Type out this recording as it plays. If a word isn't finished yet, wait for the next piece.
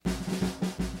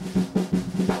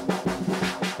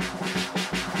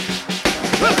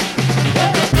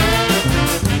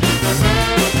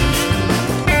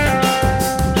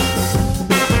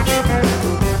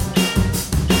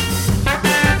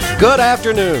Good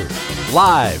afternoon.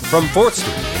 Live from 4th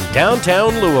Street in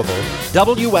downtown Louisville,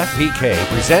 WFPK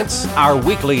presents our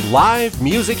weekly live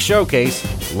music showcase,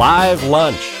 Live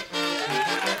Lunch.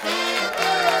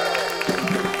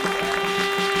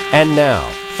 And now,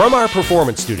 from our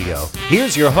performance studio,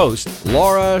 here's your host,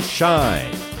 Laura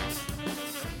Shine.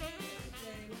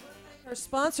 Our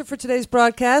sponsor for today's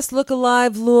broadcast, Look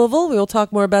Alive Louisville. We will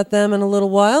talk more about them in a little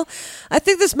while. I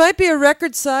think this might be a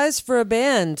record size for a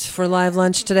band for Live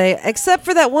Lunch today, except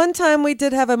for that one time we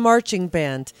did have a marching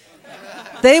band.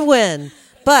 They win,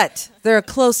 but they're a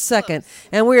close second,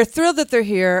 and we are thrilled that they're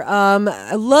here.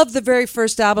 I love the very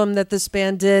first album that this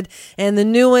band did, and the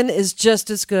new one is just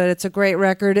as good. It's a great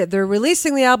record. They're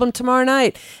releasing the album tomorrow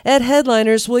night at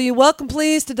Headliners. Will you welcome,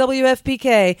 please, to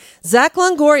WFPK, Zach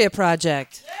Longoria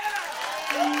Project.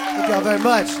 Thank y'all very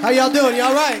much. How y'all doing?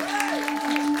 Y'all right?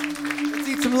 Let's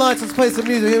eat some lunch. Let's play some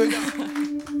music. Here we go.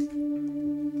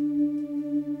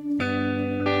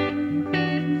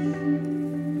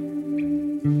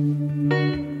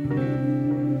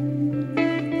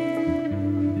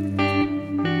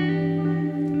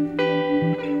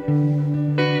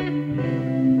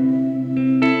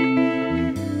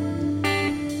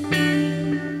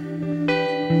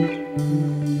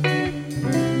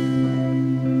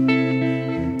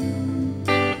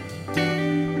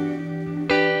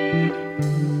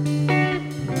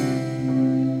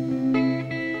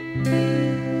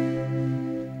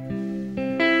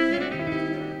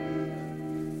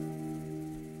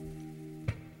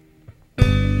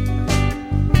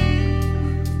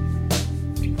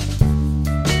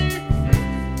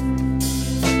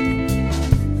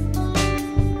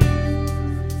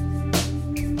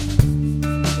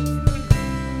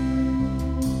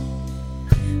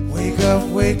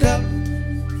 Wake up,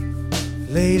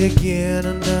 late again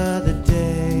another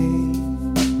day.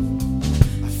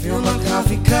 I fill my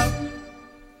coffee cup,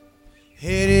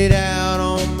 headed out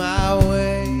on my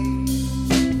way.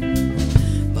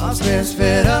 Boss man's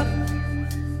fed up,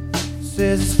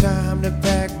 says it's time to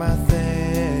pack my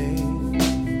things.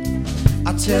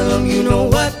 I tell him, you know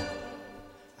what,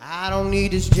 I don't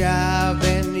need this job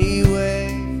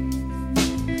anyway.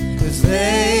 'Cause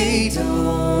they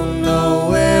don't know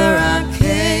where I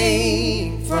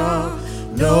came from,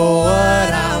 know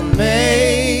what I'm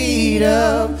made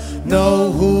of,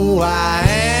 know who I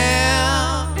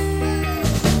am.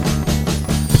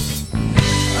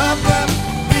 Up,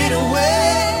 feet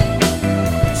away,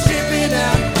 shipping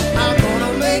out, I'm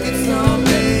gonna make it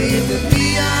someday. If the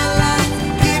neon lights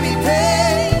give me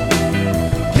pay,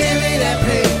 give me that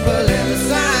paper, let me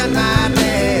sign my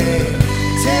name.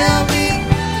 Tell me,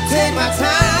 take my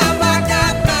time, I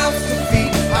got mouths to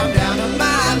feed, I'm down to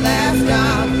my last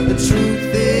dime. The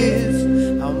truth is,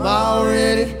 I'm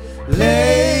already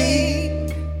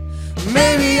late.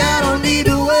 Maybe I don't need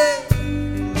to wait.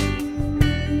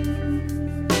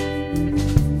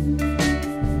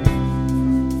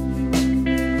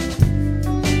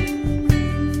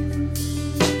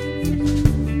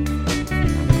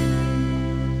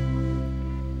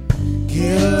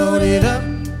 Get loaded up,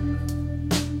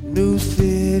 new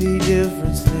city,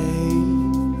 different state.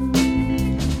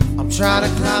 I'm trying to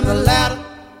climb the ladder,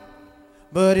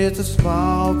 but it's a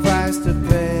small price to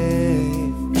pay.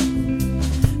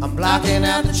 I'm blocking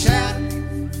out the chatter,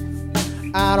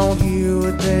 I don't hear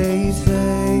what they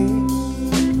say.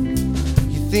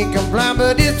 You think I'm blind,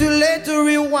 but it's too late to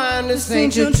rewind. This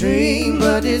ain't your dream,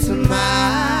 but it's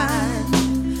mine.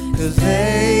 'Cause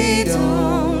they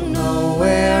don't know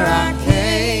where I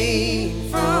came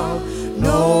from,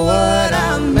 know what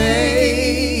I'm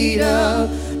made of,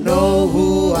 know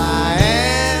who I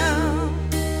am.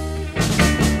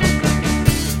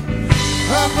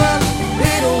 Up,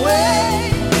 feet away,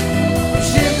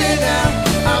 shipping out,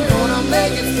 I'm gonna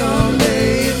make it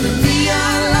someday. If the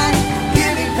neon light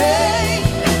give me pay,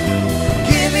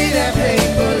 give me that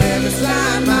paper, let me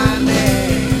sign my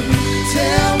name.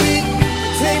 Tell me,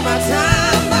 take my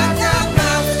time, I got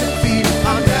mouths to feed,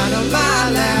 I'm down to my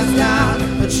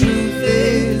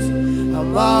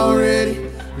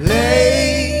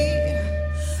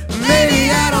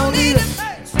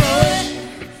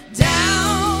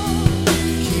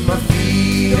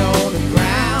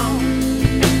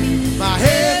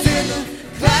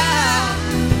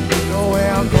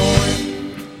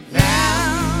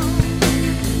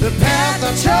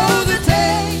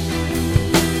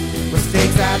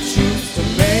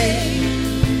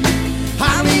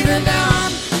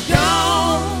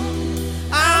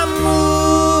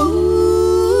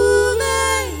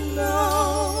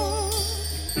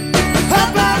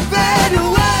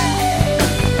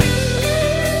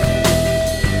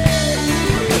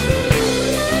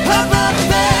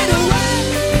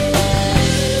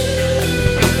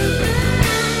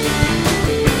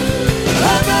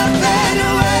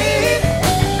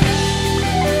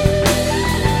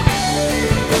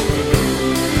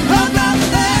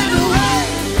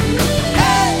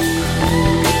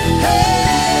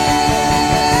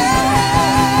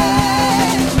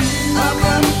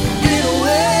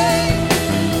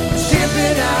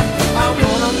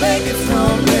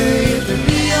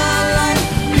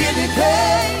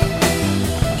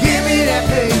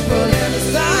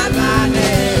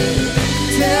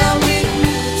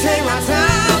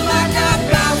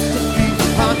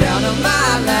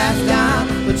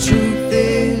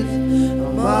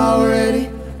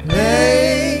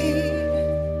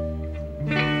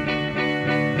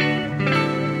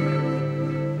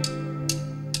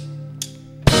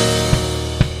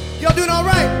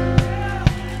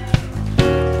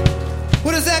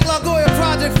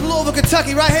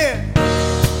Kentucky, right here.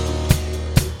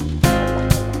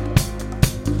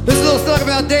 This is a little song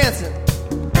about dancing.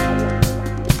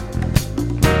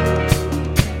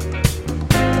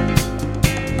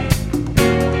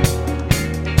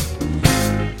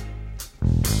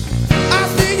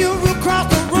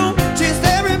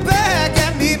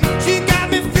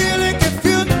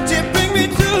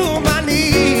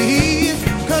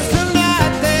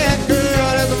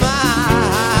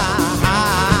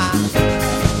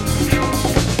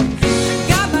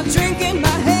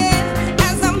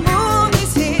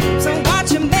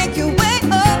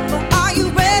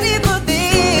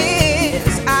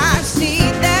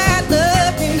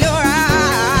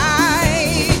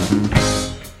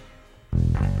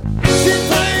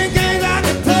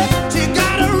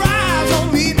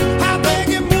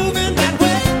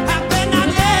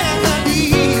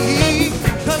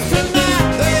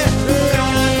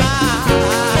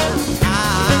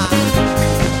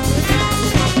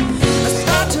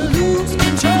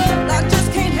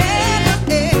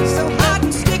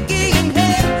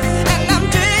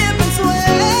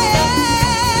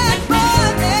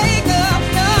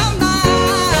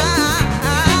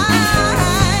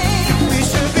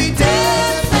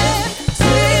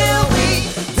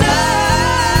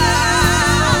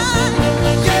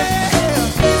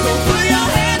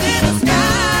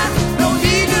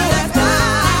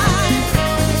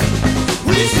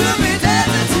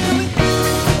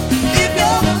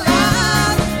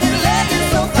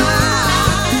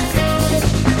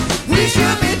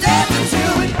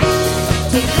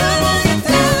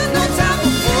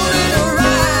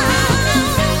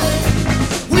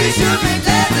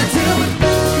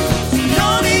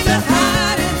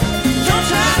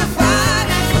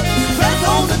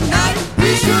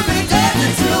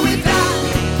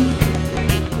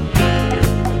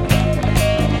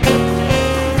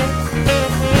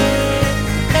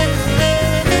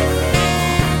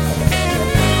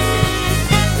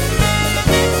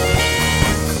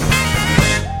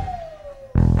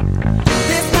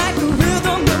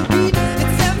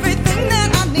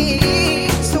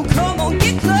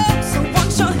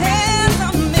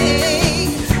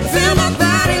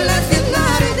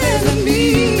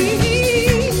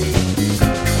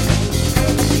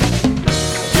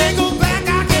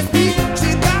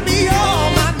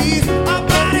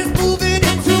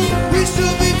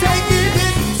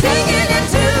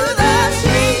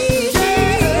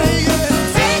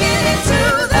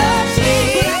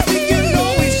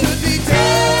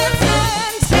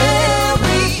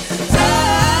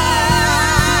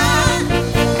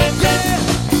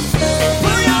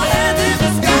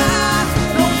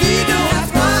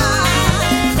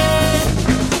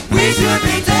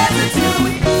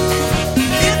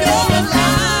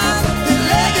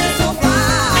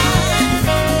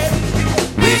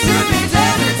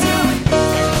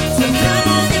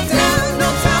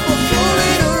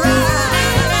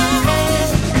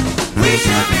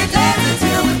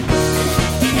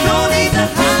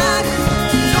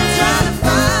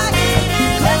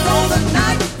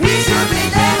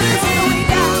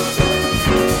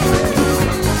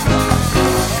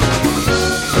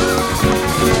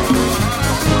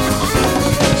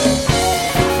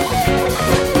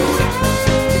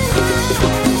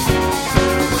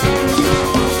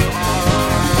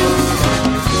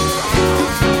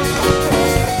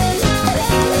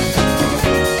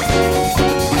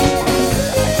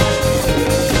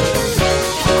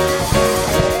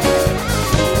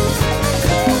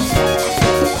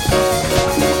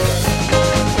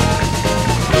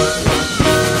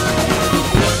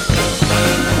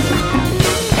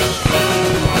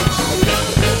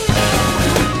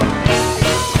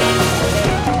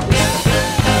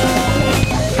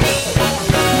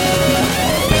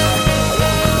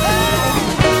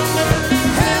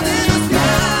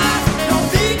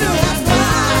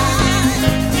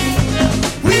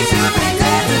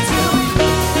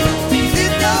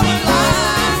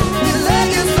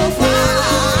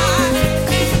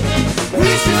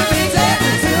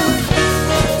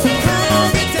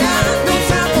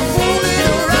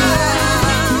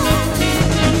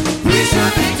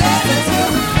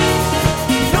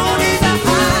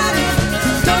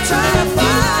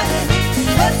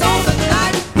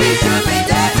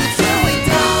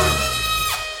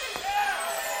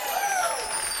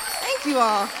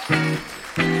 all.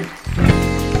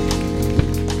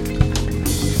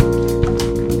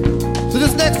 So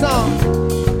this next song,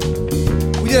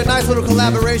 we did a nice little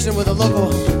collaboration with a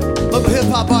local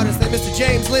hip-hop artist named Mr.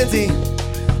 James Lindsay,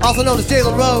 also known as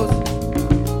Jalen Rose.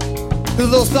 There's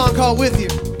a little song called With You.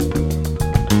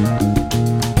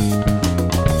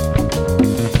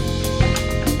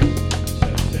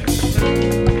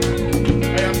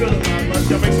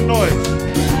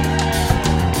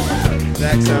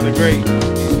 That sounded great.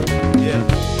 Yeah.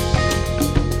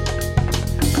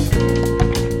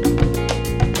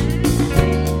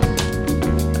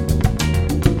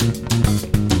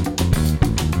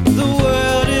 The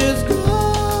world is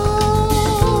cold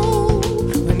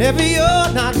whenever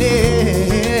you're not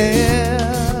near.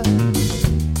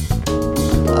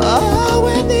 Oh,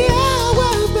 when the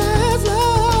hours pass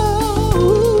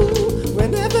slow,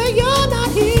 whenever you're not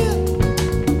here.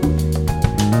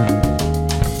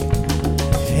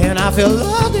 And I feel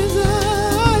lost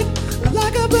inside,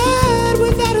 like a bird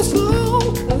without a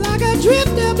song, like a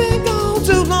drifter been gone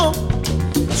too long.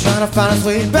 Trying to find its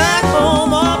way back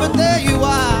home, oh, but there you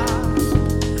are.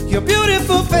 Your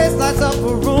beautiful face lights up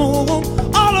a room.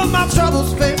 All of my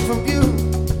troubles fade from you.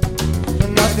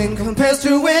 Nothing compares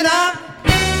to when I'm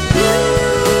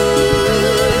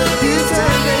you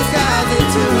turn the skies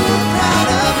into a cloud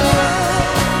of love.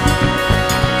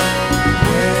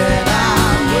 When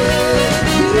I'm with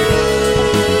you,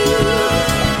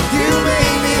 you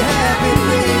make me happy,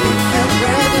 make me feel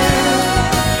brand new.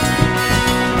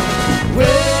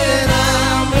 When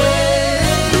I'm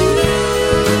with you,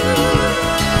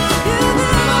 you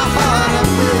fill my heart up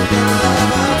with the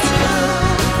love of truth.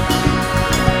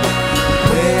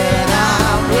 When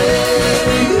I'm with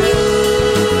you,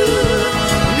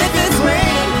 and if it's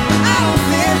raining, I don't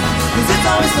fear, 'cause it's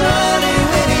always sunny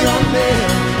when you're there.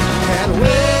 And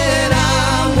when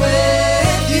I'm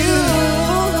with you,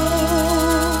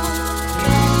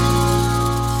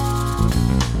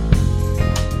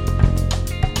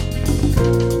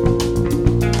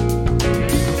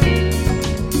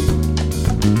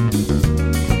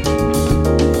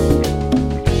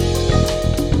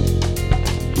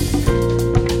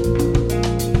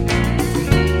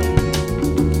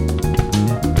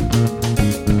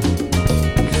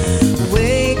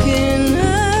 waking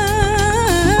up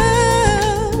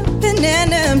in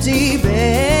an empty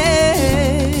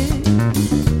bed,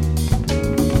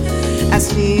 I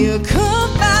see you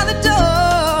come by the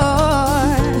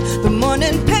door, the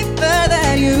morning paper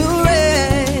that you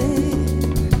read.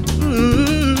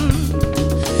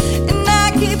 And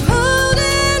I keep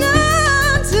holding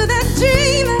on to that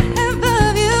dream I have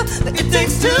of you, that it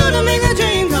takes two to make a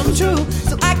dream come true.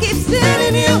 So I keep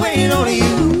standing here waiting on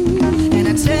you, and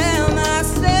I tell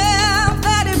myself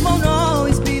that it won't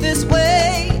always be this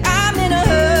way. I'm in a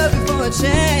hurry for a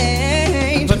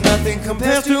change, but nothing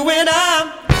compares to when I'm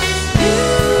you.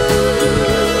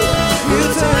 You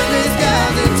turn these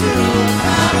skies into a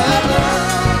cloud of love.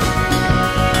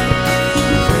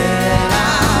 When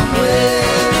I'm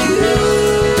with you,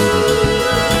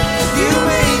 you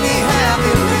make me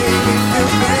happy, make me feel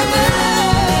brand new.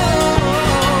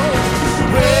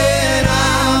 When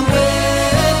I'm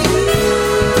with you,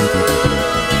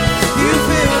 you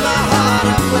fill my heart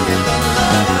up with the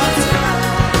love of truth.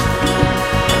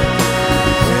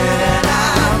 When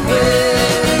I'm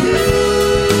with you,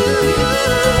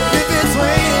 if it's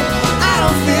raining, I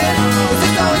don't fear, 'cause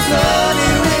it's always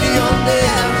sunny when you're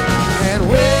there. And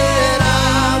when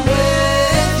I'm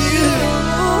with you,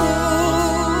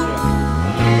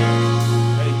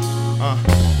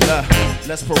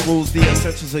 Let's peruse the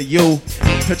essentials of you.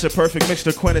 Picture perfect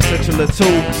mixture, quintessential of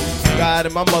two. God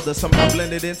and my mother somehow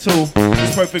blended into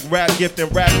this perfect rap gift,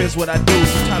 and rap is what I do.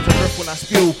 Sometimes I drift when I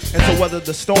spew, and to weather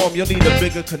the storm, you'll need a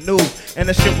bigger canoe and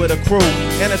a ship with a crew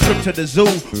and a trip to the zoo.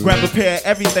 Grab a pair of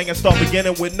everything and start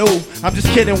beginning with new. I'm just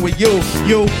kidding with you.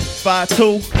 You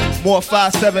 5'2", more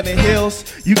 5'7" in heels.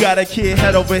 You got a kid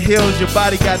head over heels. Your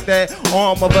body got that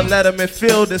arm of a Letterman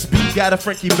feel. This beat got a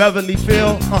Frankie Beverly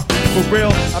feel. For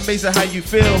real, amazing how you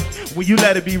feel when you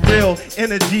let it be real.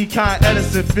 Energy, Con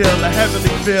Edison feel, a heavenly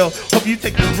feel. Hope you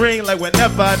take this ring like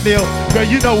whenever I kneel. Girl,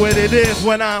 you know what it is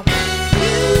when I'm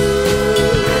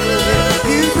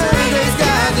you turn these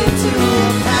skies into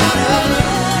a cloud of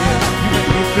love. you make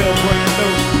me feel brand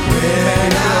new.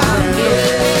 When I'm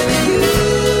with you,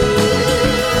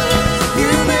 you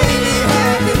make me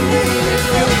happy, make me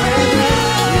feel brand new.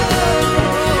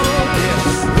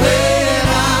 When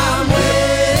I'm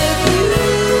with you,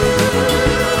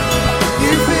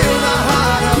 you fill my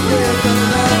heart up with the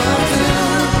love of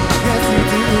truth. Yes, you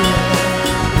do.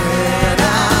 When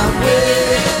I'm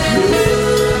with you,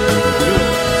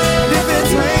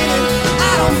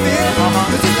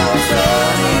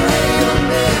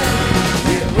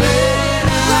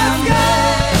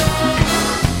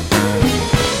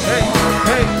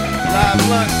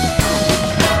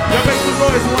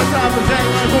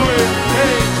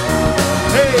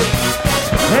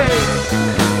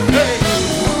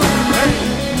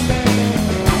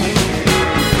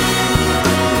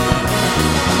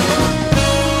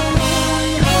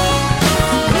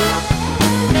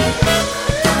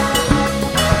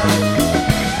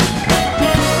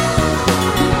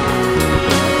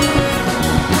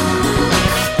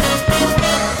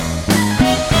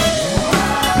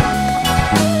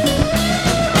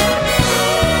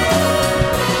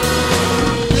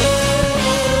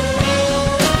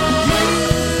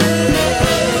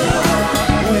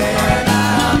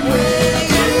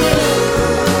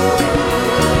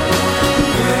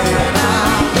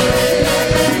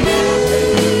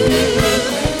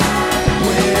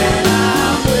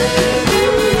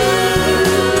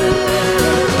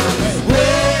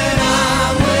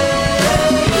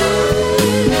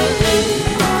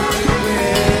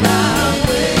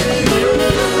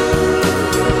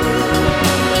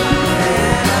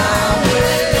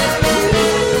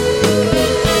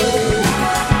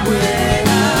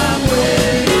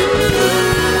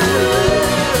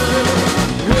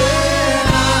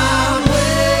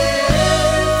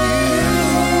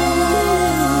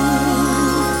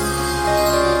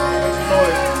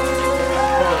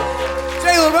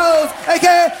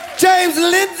 James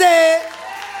Lindsay.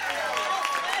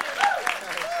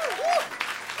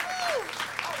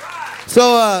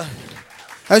 So,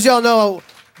 as y'all know,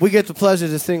 we get the pleasure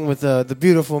to sing with the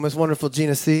beautiful, Miss Wonderful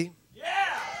Gina C.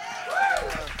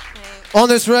 On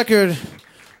this record,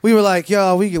 we were like,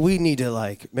 yo, we need to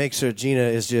like make sure Gina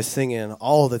is just singing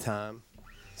all the time.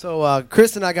 So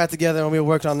Chris and I got together and we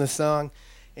worked on this song,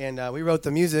 and we wrote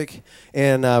the music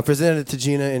and presented it to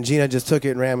Gina, and Gina just took it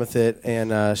and ran with it,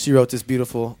 and she wrote this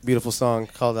beautiful, beautiful song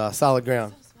called Solid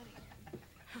Ground.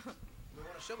 We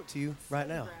want to show it to you right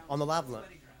now on the live line.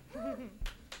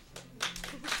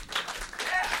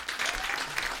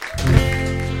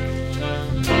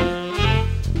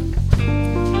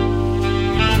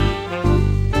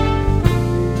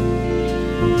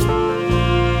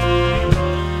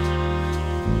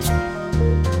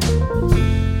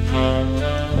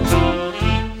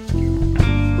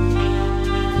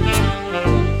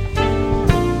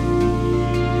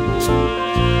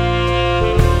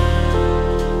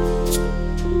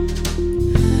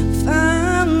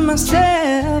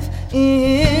 Myself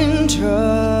in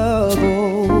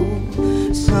trouble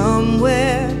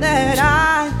somewhere that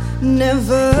I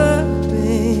never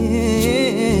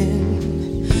been.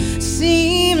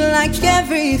 Seemed like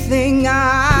everything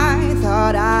I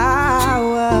thought I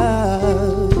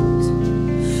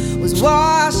was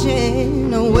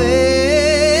washing away.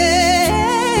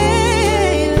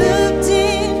 Looked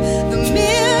in the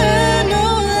mirror, no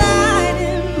light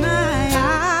in my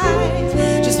eyes.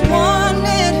 Just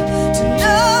wanted to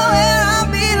know where I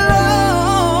belong.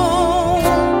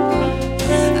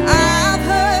 I've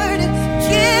heard it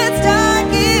gets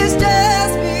darkest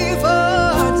just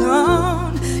before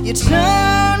dawn. You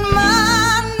turn my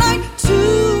night to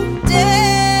day.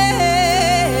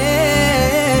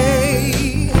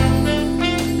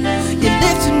 You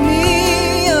lifted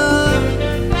me up,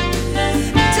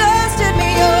 dusted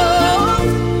me off,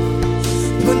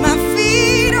 put my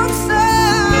feet on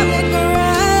solid ground.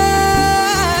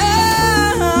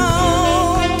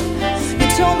 You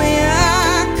told me I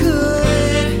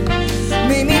could,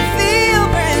 made me feel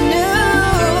brand new,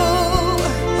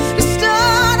 to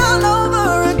start all over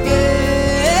again.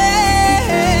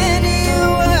 You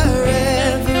were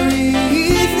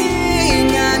everything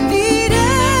I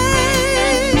needed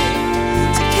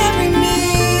to carry me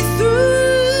through.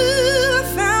 I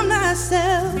found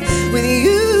myself with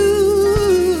you.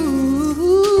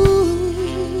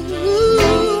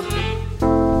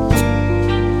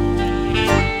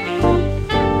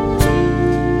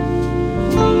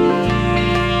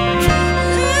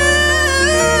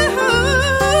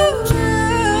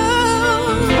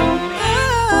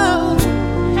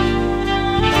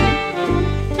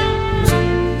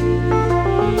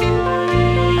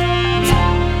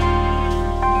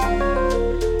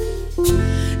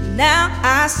 Now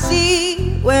I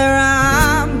see where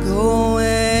I'm going,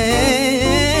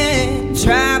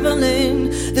 traveling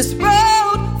this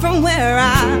road from where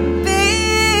I've been.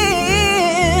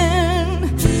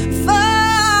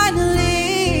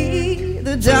 Finally,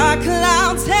 the dark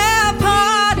clouds have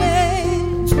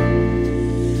parted,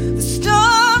 the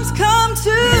storms come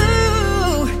to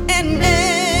an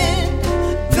end.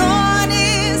 Gone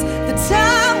is the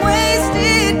time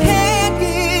wasted, can't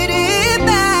get it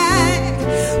back.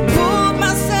 Pulled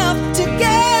myself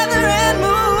together and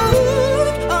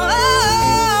moved on.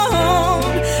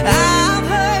 I've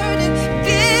heard it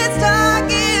gets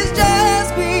darkest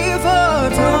just before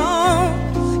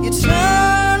dawn. You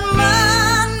turn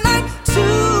my night to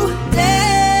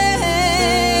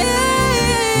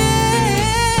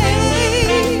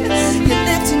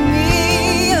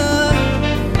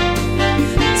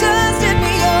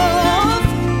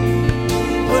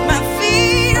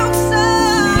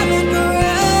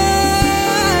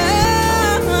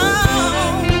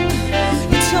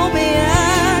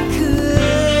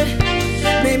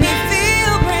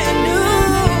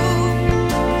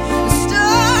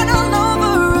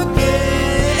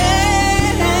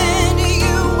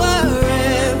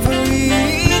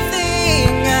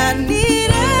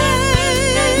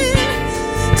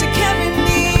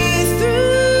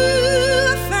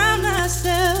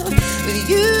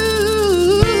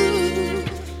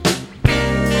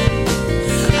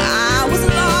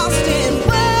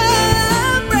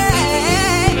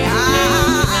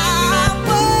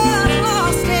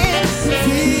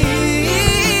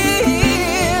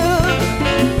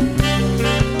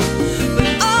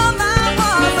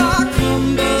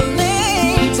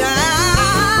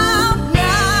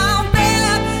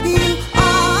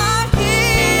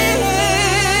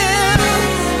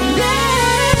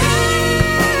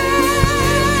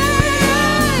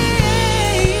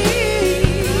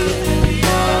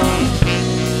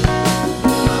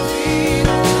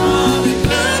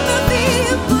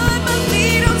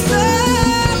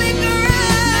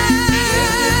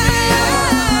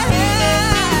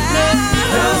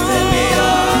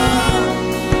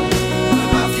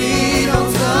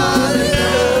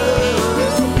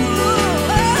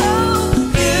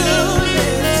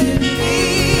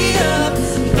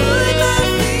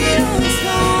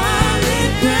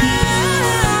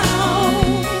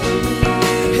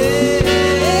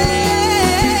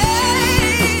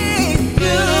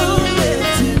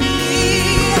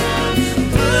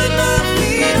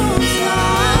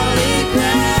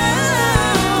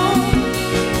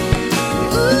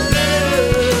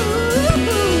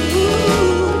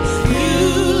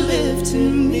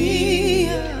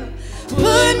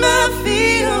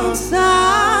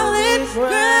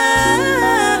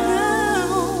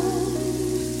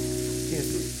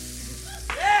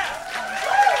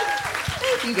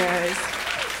Thank you, guys.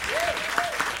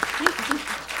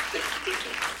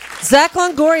 Zach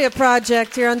Longoria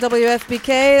Project here on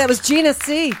WFPK. That was Gina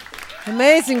C.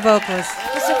 Amazing vocalist.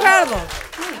 It's incredible.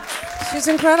 She's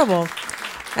incredible.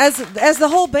 As the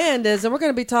whole band is, and we're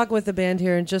going to be talking with the band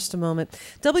here in just a moment.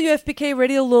 WFPK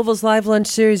Radio Louisville's Live Lunch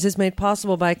Series is made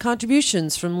possible by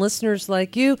contributions from listeners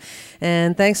like you.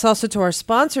 And thanks also to our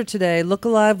sponsor today, Look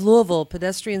Alive Louisville.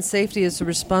 Pedestrian safety is the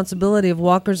responsibility of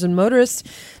walkers and motorists.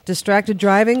 Distracted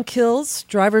driving kills.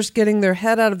 Drivers getting their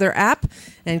head out of their app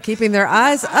and keeping their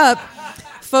eyes up,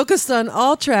 focused on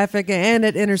all traffic and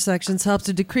at intersections, helps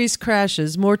to decrease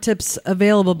crashes. More tips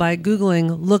available by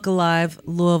Googling Look Alive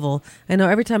Louisville. I know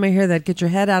every time I hear that, get your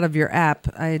head out of your app,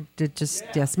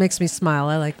 it makes me smile.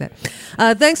 I like that.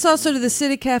 Thanks also to the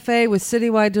City Cafe with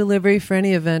citywide delivery for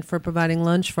any event for providing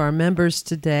lunch for our members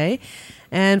today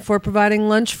and for providing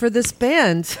lunch for this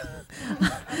band.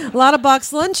 A lot of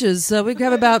box lunches. We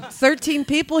have about 13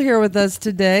 people here with us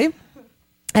today.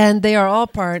 And they are all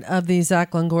part of the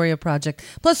Zach Longoria project.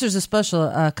 Plus, there's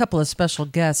a couple of special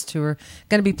guests who are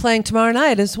going to be playing tomorrow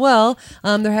night as well.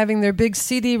 They're having their big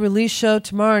CD release show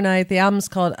tomorrow night. The album's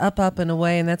called Up, Up, and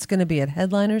Away, and that's going to be at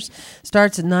Headliners.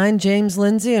 Starts at 9. James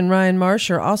Lindsay and Ryan Marsh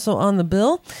are also on the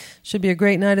bill. Should be a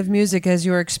great night of music as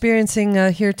you're experiencing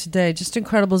here today. Just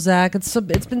incredible, Zach. It's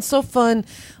been so fun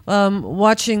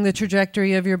watching the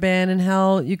trajectory of your band and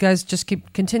how you guys just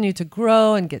continue to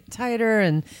grow and get tighter,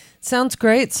 and sounds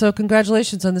great. So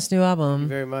congratulations on this new album. Thank you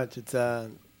very much. It's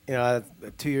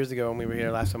 2 years ago when we were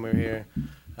here, last time we were here,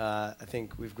 I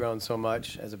think we've grown so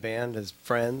much as a band, as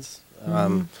friends,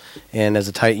 and as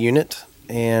a tight unit.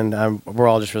 And we're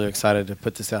all just really excited to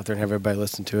put this out there and have everybody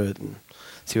listen to it and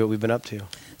see what we've been up to.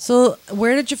 So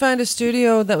where did you find a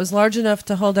studio that was large enough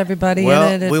to hold everybody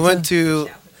in it? We went to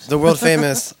the world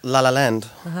famous La La Land.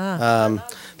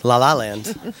 La La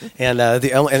Land, and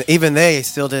even they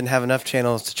still didn't have enough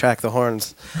channels to track the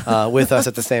horns with us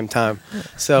at the same time.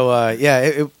 So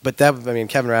Kevin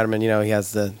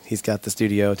Ratterman, he's got the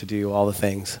studio to do all the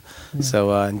things. Mm-hmm.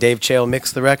 So and Dave Chael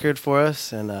mixed the record for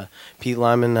us, and Pete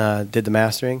Lyman did the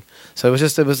mastering. So it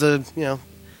just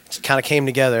kind of came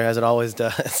together as it always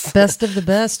does. Best of the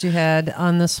best you had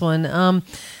on this one.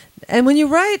 And when you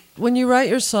write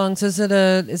your songs, is it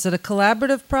a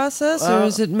collaborative process, or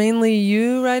is it mainly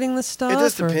you writing the stuff? It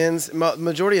just depends.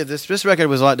 Majority of this record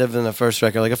was a lot different than the first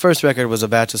record. Like the first record was a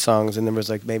batch of songs, and there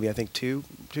was like maybe I think two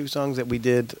songs that we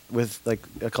did with like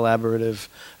a collaborative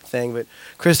thing. But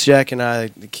Chris Jack and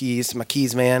I, my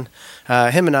keys man,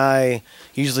 him and I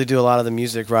usually do a lot of the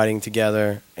music writing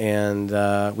together, and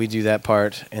we do that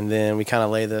part, and then we kind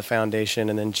of lay the foundation,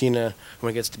 and then Gina,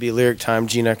 when it gets to be lyric time,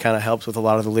 Gina kind of helps with a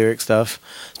lot of the lyric stuff,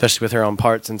 especially with her own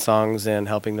parts and songs, and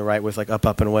helping to write with like Up,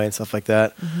 Up, and Away and stuff like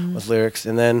that with lyrics.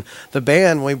 And then the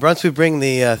band, once we bring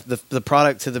the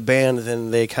product to the band,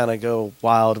 then they kind of go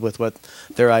wild with what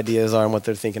their ideas are and what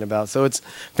they're thinking about. So it's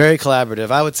very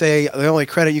collaborative. I would say the only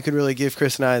credit you could really give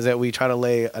Chris and I is that we try to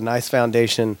lay a nice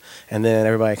foundation, and then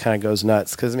everybody kind of goes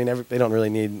nuts, because they don't really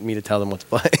need me to tell them what to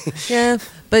play. Yeah,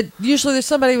 but usually there's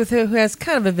somebody who has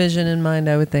kind of a vision in mind,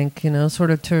 I would think,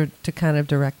 sort of to kind of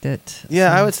direct it.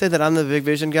 Yeah, I would say that I'm the big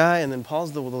vision guy, and then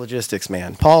Paul's the logistics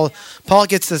man. Paul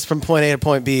gets us from point A to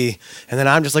point B, and then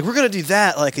I'm just like, we're going to do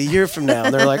that like a year from now.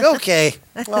 And they're like, okay,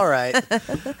 all right.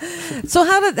 So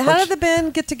how did the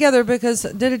band get together? Because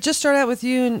did it just start out with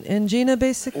you and Gina,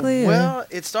 basically? Well,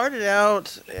 it started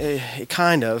out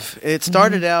kind of. It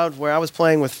started out where I was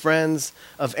playing with friends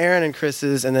of Aaron and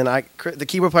Chris's, and then the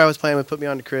keyboard player I was playing with put me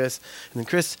on to Chris, and then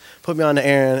Chris put me on to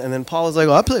Aaron, and then Paul was like,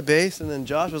 well, I play bass, and then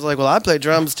Josh was like, well, I play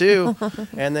drums too.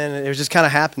 And then it just kind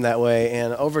of happened that way.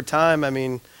 And over time,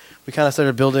 we kind of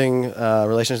started building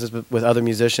relationships with other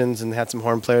musicians, and had some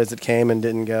horn players that came and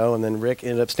didn't go, and then Rick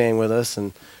ended up staying with us,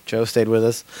 and Joe stayed with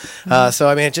us. So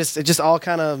it just all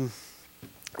kind of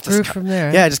grew from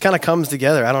there. Yeah, it just kind of comes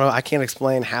together. I don't know. I can't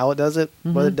explain how it does it,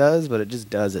 what it does, but it just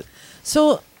does it.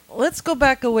 So let's go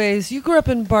back a ways. You grew up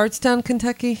in Bardstown,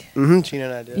 Kentucky. Mm-hmm. Gina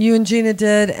and I did. You and Gina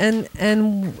did,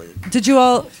 and did you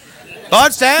all?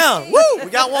 Bardstown! Woo! We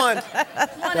got one.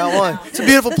 It's a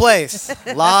beautiful place.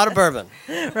 A lot of bourbon.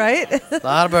 Right? A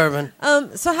lot of bourbon.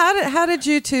 So how did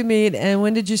you two meet, and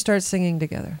when did you start singing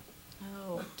together?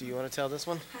 Oh. Do you want to tell this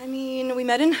one? We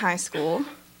met in high school,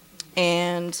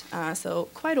 and so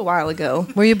quite a while ago.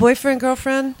 Were you boyfriend,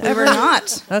 girlfriend? We were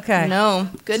not. Okay. No.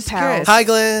 Good pals. Hi,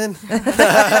 Glenn.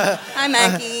 Hi,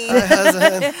 Mackie.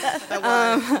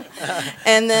 Hi,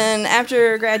 and then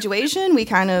after graduation, we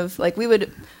kind of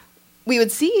we we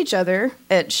would see each other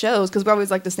at shows because we always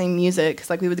liked the same music. 'Cause,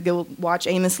 like we would go watch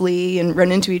Amos Lee and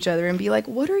run into each other and be like,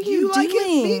 "What are you doing? Like it?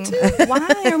 Me too.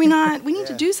 Why are we not? We need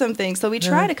to do something." So we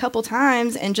tried a couple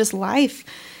times, and just life.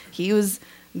 He was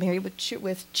married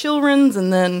with children's,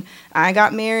 and then I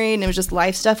got married, and it was just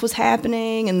life stuff was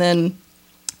happening, and then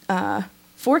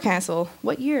Forecastle.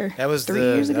 What year? That was 3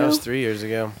 years ago. That was 3 years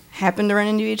ago. Happened to run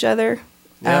into each other.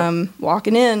 Yep.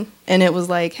 Walking in, and it was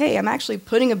like, hey, I'm actually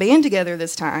putting a band together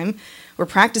this time. We're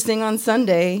practicing on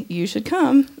Sunday. You should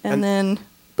come. And then,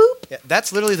 boop. Yeah,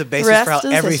 that's literally the basis Rest for how is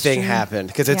everything history. happened.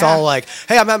 Because it's Yeah. all like,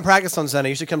 hey, I'm having practice on Sunday.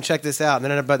 You should come check this out.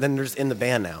 And then, but then they're just in the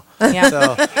band now. Yeah.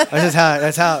 So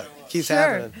that's how it keeps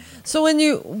happening. So when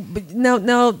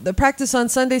now the practice on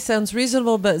Sunday sounds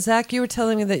reasonable, but Zach, you were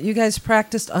telling me that you guys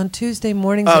practiced on Tuesday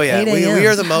mornings Oh at yeah, 8 a.m. we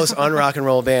are the most un-rock and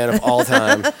roll band of all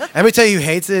time. Let me tell you who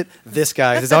hates it? This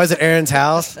guy. 'Cause it's always at Aaron's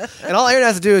house. And all Aaron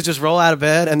has to do is just roll out of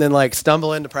bed and then like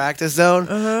stumble into practice zone.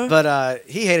 But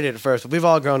he hated it at first, but we've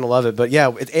all grown to love it. But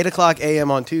yeah, it's 8 o'clock a.m.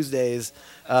 on Tuesdays.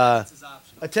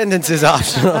 Attendance is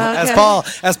optional, as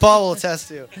Paul will attest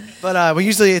to. But we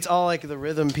usually, it's all like the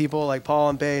rhythm people, like Paul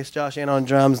on bass, Josh Ann on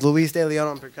drums, Luis De Leon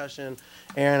on percussion,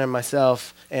 Aaron and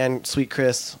myself, and Sweet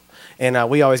Chris. And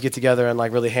we always get together and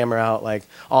like really hammer out like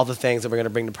all the things that we're going to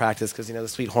bring to practice because, you know, the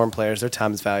sweet horn players, their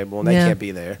time is valuable and they can't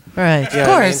be there. Right. You know Of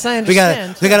what I course, mean? I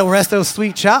understand. We got to rest those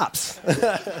sweet chops.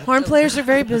 Horn players are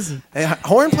very busy. Hey,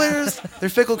 horn players, they're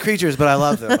fickle creatures, but I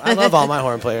love them. I love all my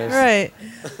horn players. Right.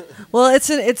 Well,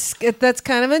 that's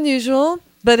kind of unusual,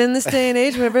 but in this day and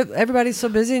age, where everybody's so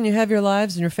busy and you have your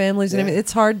lives and your families and everything,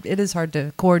 it's hard. It is hard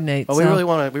to coordinate. Well, so.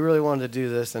 we really wanted to do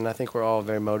this, and I think we're all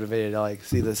very motivated to like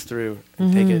see this through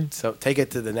and take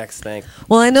it to the next thing.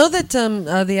 Well, I know that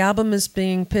the album is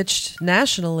being pitched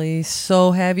nationally.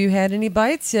 So, have you had any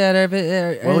bites yet?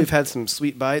 Well, we've had some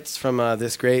sweet bites from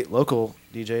this great local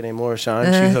DJ named Laura Sean.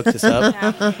 She hooked us up.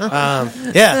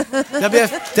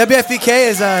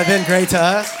 WFPK has been great to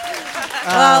us.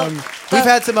 We've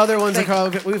had some other ones.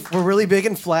 We're really big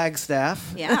in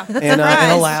Flagstaff. Yeah. And in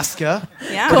Alaska.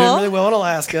 Yeah. We're doing really well in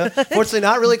Alaska. Fortunately,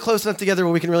 not really close enough together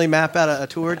where we can really map out a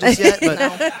tour just yet.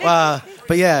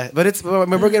 But yeah, but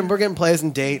we're getting plays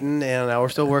in Dayton, and we're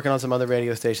still working on some other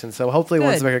radio stations. So hopefully,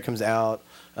 once the record comes out,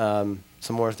 some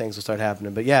more things will start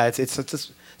happening. But yeah,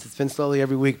 it's been slowly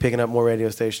every week picking up more radio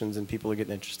stations, and people are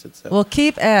getting interested. So. Well,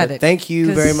 keep at it. Thank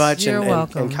you very much, You're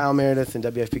welcome. and Kyle Meredith and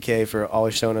WFPK for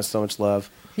always showing us so much love.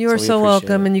 You are so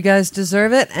welcome, and you guys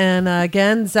deserve it. And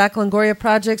again, Zach Longoria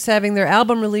Project's having their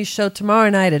album release show tomorrow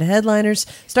night at Headliners.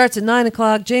 Starts at 9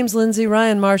 o'clock. James Lindsay,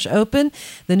 Ryan Marsh open.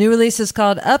 The new release is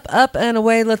called Up, Up, and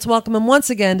Away. Let's welcome him once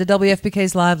again to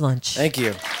WFPK's Live Lunch. Thank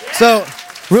you. So,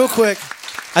 real quick,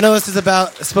 I know this is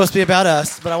supposed to be about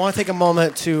us, but I want to take a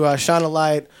moment to shine a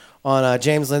light on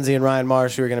James Lindsay and Ryan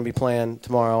Marsh, who are going to be playing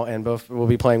tomorrow, and both will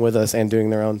be playing with us and doing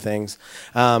their own things.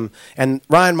 And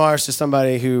Ryan Marsh is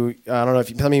somebody who, I don't know if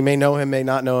some of you may know him, may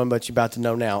not know him, but you're about to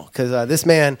know now. Because this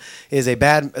man is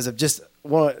just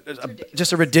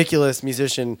a ridiculous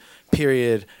musician,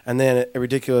 period, and then a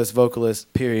ridiculous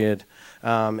vocalist, period.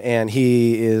 And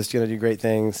he is going to do great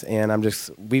things. And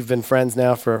we've been friends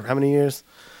now for how many years?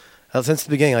 Since the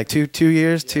beginning, like 2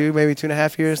 years, maybe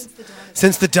 2.5 years,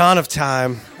 since the dawn of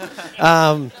time.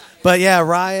 But yeah,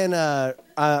 Ryan,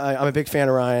 I'm a big fan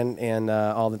of Ryan and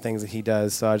all the things that he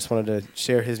does. So I just wanted to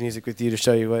share his music with you to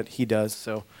show you what he does.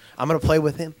 So I'm gonna play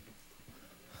with him.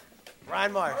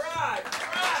 Ryan Marsh. All right.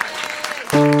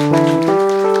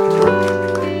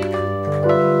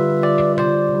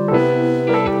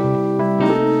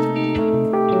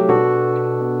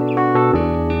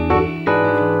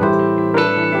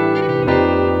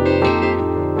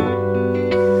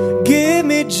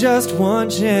 Just one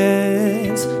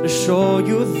chance to show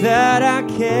you that I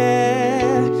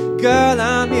care. Girl,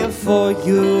 I'm here for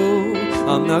you.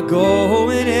 I'm not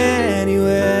going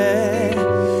anywhere.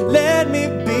 Let me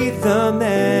be the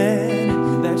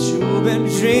man that you've been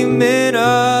dreaming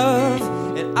of,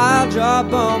 and I'll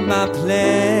drop all my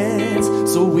plans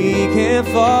so we can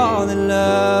fall in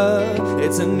love.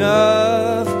 It's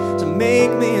enough to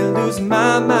make me lose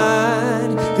my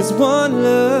mind. 'Cause one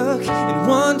look and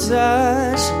one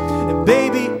touch, and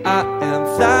baby, I am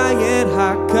flying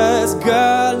high. 'Cause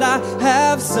girl, I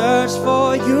have searched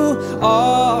for you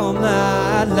all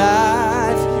my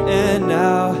life, and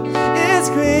now it's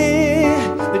clear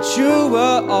that you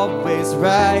were always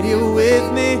right here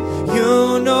with me.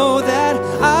 You know that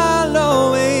I'll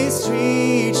always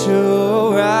treat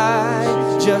you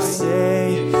right. Just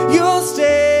say you'll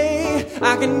stay.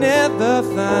 I can never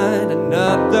find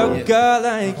another girl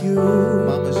like you.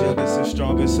 Mama's youngest and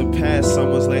strongest, surpassed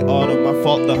summers late autumn. I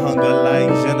fought the hunger like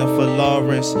Jennifer Lawrence.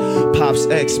 parents. Pops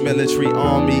ex-military,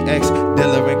 army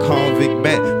ex-dealer and convict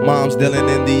met. Mom's dealing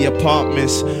in the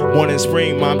apartments. Born in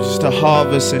spring, mom just a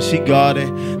harvest, and she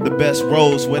garden the best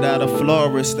rose without a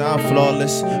florist. Now I'm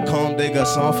flawless. Calm digger,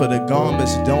 song for the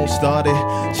garments. Don't start it.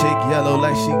 Chick yellow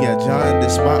like she got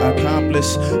jaundice. My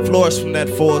accomplice. Floors from that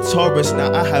Ford Taurus.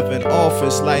 Now I have an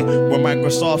office like where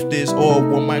Microsoft is or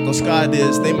where Michael Scott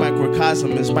is. They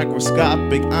microcosm is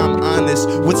microscopic. I'm honest.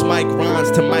 What's Mike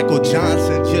Rons to Michael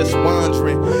Johnson? Just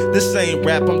wandering. This ain't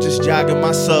rap. I'm just jogging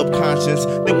my subconscious.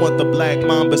 They want the black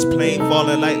mambas plain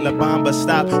falling like La Bamba.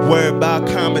 Stop worry about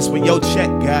comments when your check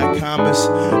got commas.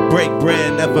 Break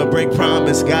bread, never break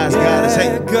promise. Guys got us.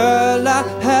 Hey, girl, I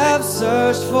have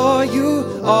searched for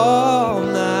you all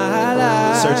my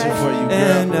life. Searching for you, girl.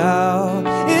 And now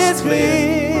it's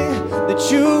clear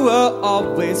that you are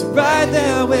always right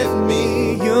there with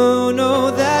me. You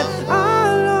know that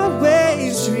I'll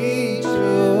always treat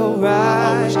you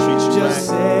right. Just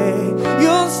say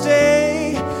you'll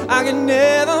stay. I can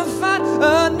never find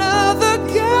another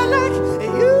girl like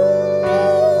you.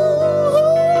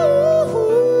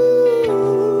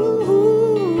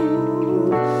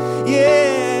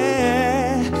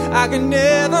 I can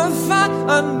never find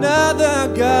another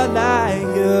girl like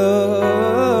you.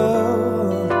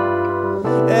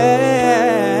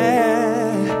 Yeah,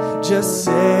 just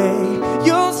say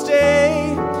you'll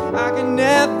stay. I can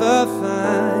never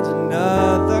find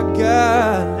another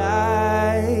girl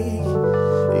like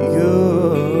you.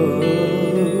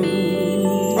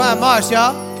 Ryan Marsh,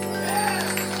 y'all.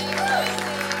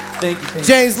 Thank you.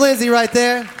 James Lindsay right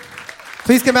there.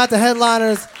 Please come out to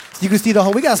Headliners. You can see the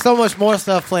whole. We got so much more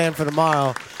stuff planned for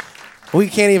tomorrow. We're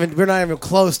not even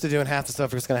close to doing half the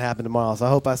stuff that's going to happen tomorrow. So I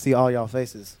hope I see all y'all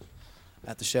faces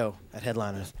at the show at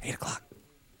Headliners, 8 o'clock.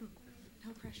 No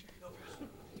pressure.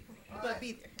 But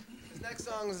be there.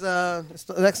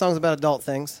 The next song's about adult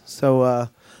things. So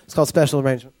it's called Special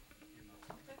Arrangement.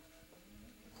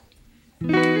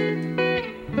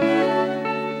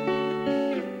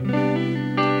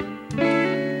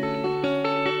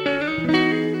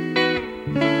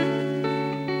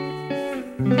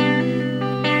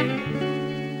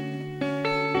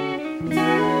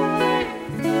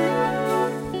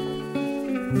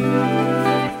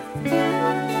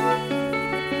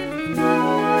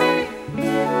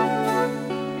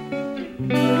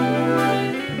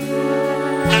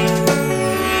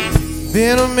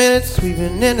 Been a minute, we've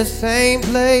been in the same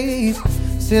place.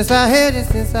 Since I had you,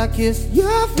 since I kissed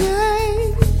your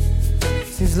face.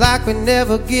 Seems like we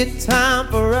never get time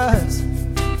for us.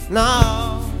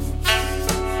 No.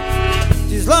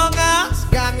 This long hours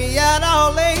got me out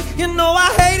all late. You know I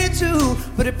hate it too,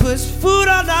 but it puts food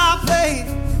on our plate.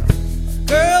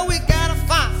 Girl, we gotta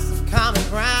find some common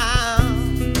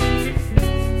ground.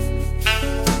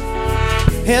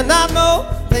 And I know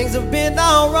things have been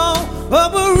all wrong,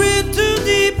 but we're in too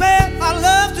deep and our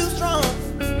love too strong.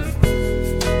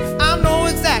 I know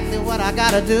exactly what I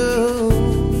gotta do.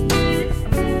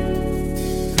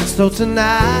 So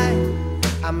tonight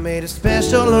I made a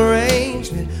special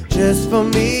arrangement just for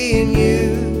me and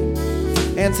you.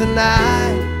 And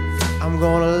tonight I'm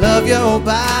gonna love your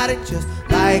body just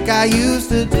like I used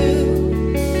to do.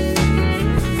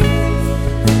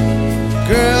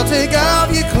 Girl, take off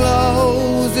your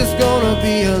clothes, it's gonna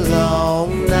be a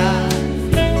long night.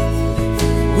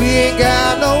 We ain't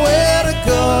got nowhere to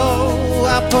go.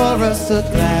 I pour us a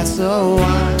glass of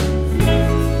wine.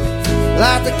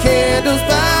 Light the candles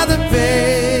by the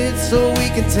bed so we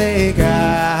can take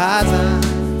our time.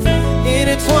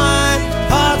 Intertwine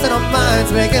hearts and our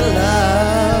minds, making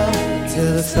love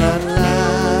till the sunlight.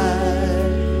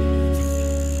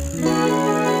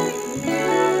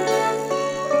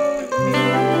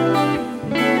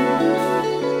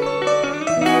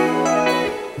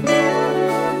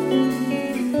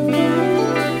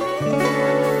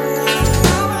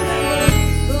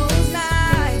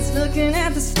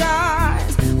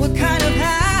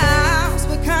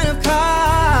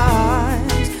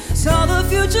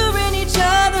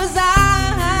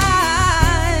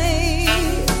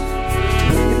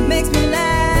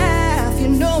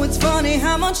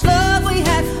 Love we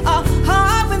had, our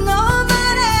heart with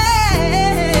nobody.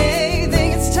 Think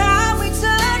it's time we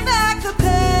turn back the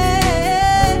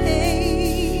page.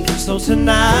 So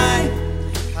tonight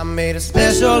I made a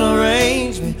special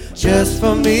arrangement just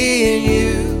for me and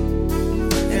you.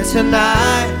 And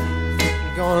tonight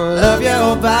I'm gonna love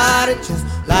your body just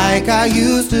like I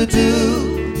used to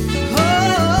do.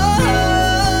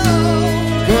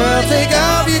 Girl, take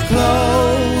off your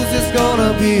clothes, it's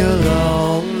gonna be a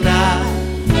long night.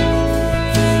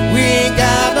 We ain't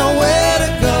got nowhere to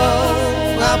go.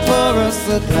 I pour us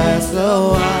a glass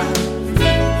of wine.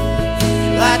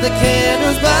 Light the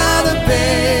candles by the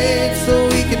bed so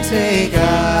we can take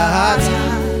our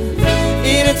time.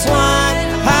 Intertwine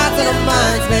hearts and our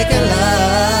minds, making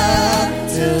love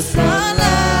till sunlight.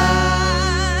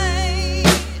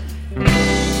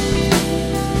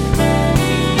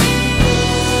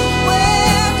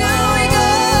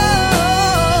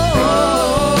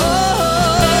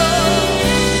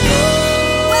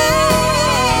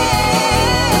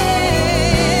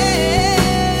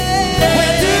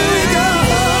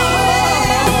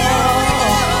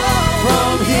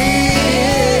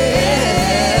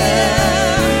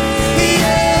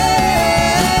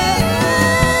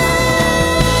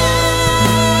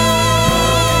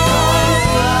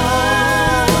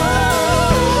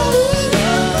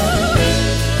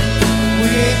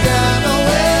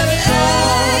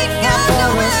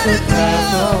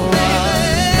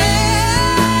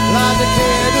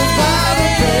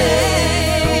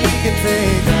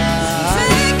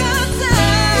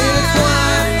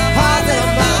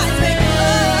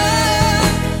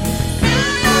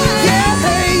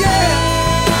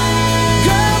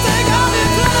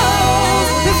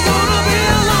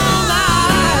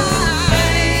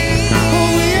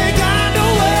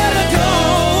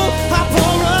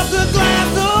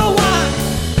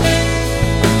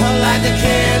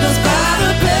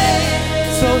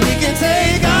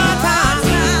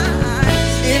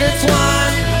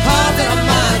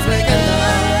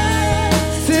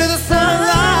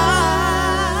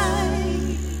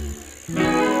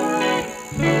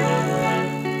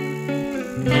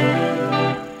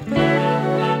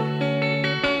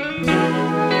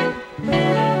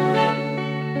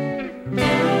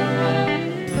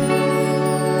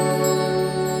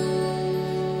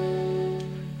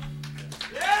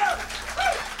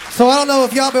 So I don't know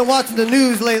if y'all been watching the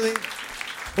news lately,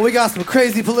 but we got some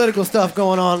crazy political stuff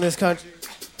going on in this country.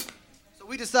 So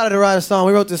we decided to write a song.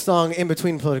 We wrote this song in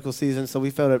between political seasons, so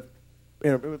we felt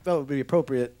it would be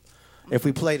appropriate if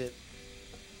we played it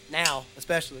now,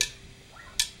 especially.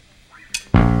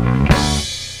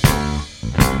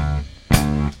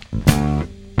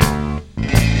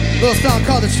 Little song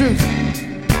called The Truth.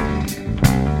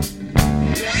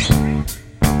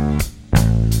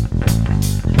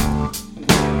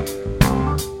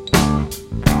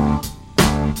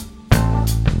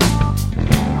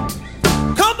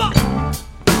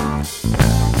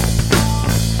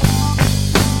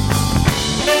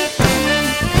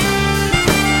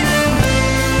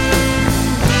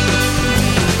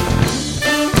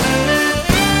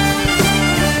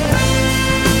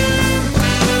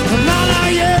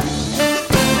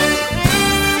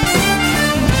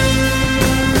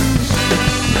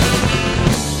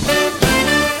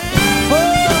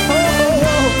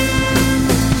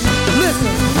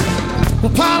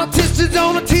 Politicians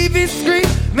on the TV screen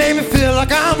made me feel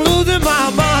like I'm losing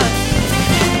my mind.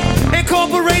 And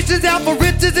corporations out for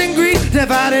riches and greed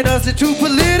divided us into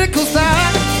political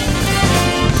sides.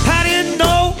 I didn't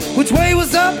know which way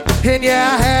was up, and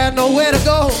yeah, I had nowhere to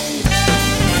go.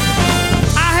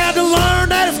 I had to learn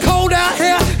that it's cold out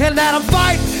here, and that I'm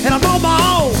fighting, and I'm on my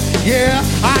own. Yeah,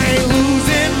 I ain't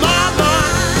losing my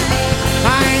mind.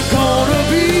 I ain't gonna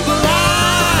be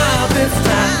blind this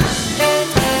time.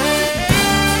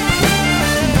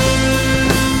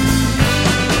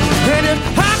 And if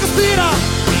I could speed up,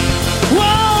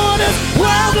 whoa, this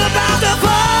world's about to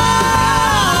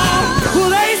fall. Well,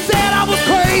 they said I was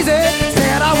crazy,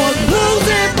 said I was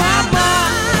losing my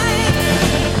mind.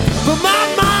 But my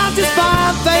mind's just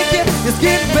fine, thank you, it's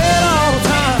getting better all the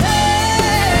time.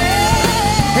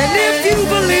 And if you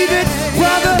believe it,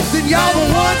 brother, then y'all the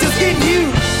ones just getting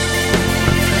used.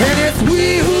 And it's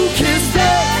we who can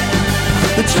say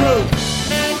the truth.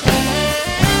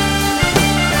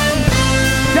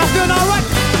 Y'all feeling all right?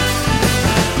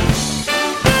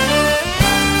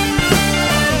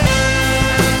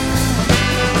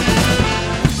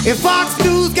 If Fox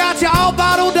News got you all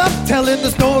bottled up, telling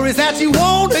the stories that you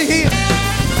want to hear,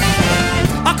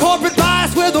 a corporate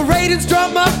bias where the ratings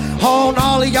drum up on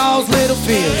all of y'all's little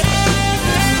fears.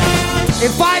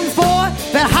 In fighting for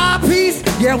that high peace,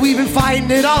 yeah, we've been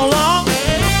fighting it all along.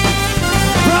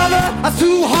 Brother, it's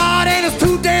too hard and it's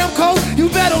too damn cold. You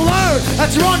better learn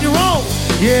that you're on your own.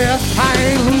 Yeah, I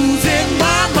ain't losing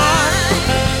my mind.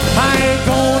 I ain't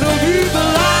gonna be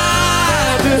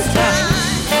blind this time.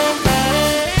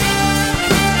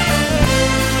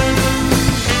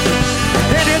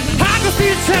 And if I could see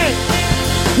a change,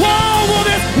 whoa, well,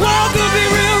 this world could be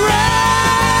real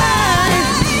right.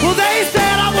 Well, they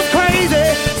said I was crazy,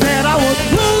 said I was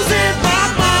losing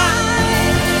my mind.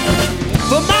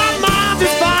 But my mind is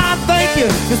fine, thank you,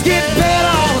 it's getting better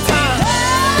all the time.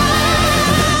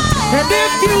 And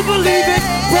if you believe it,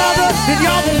 brother, and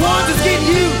y'all the ones that's getting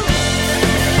you.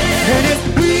 And it's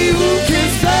we who can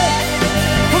say,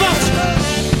 come on.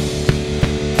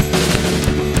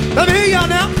 Let me hear y'all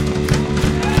now.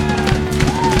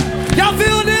 Y'all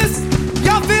feeling this?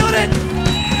 Y'all feeling it?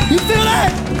 You feel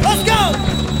it? Let's go.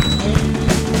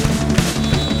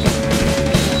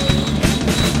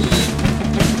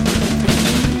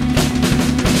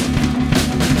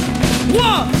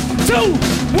 1, 2,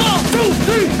 1, 2,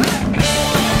 3.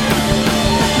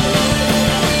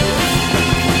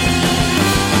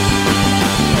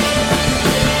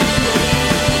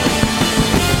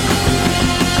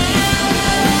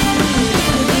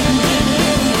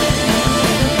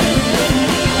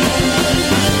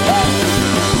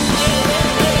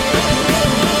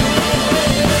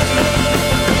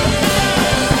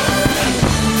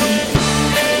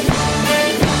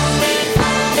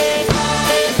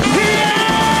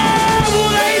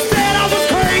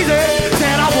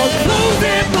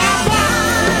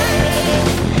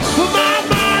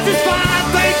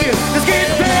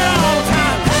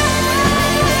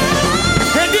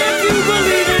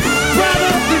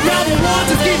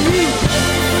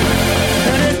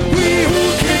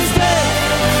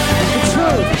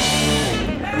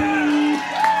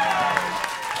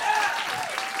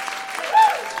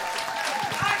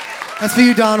 That's for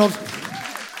you, Donald.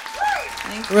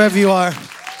 Wherever you are.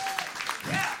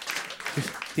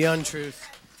 The untruth.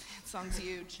 That song's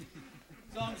huge.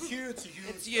 Song's huge.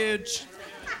 It's huge.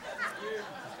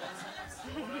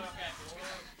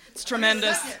 It's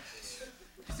tremendous.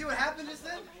 You see what happened just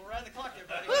then? We're at the clock here,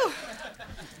 buddy. Woo.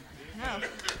 No.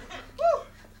 Woo.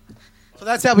 So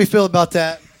that's how we feel about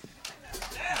that.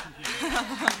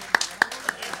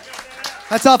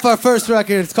 That's off our first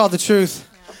record. It's called The Truth.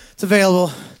 It's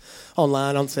available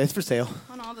online. It's for sale.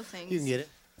 On all the things. You can get it.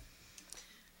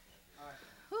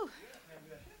 Whew.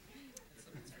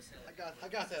 I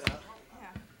got that out.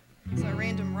 Yeah. It's a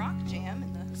random rock jam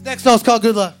in the. This next song's called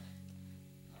Good Luck.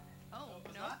 Oh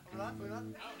no. We're not?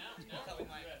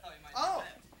 Oh.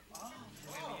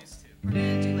 We're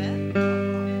gonna duet.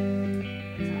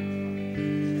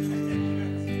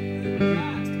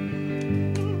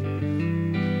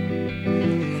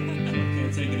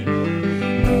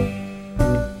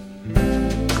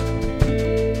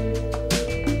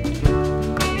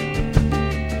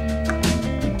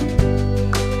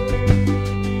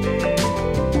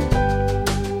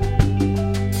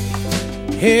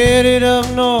 Headed up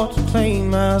north to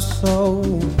claim my soul.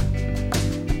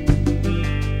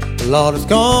 Lord, it's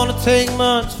gonna take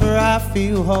months for I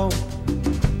feel whole.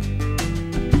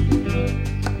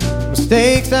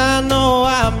 Mistakes I know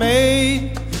I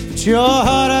made, but your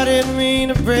heart I didn't mean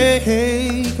to break.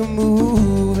 I'm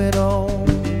moving on.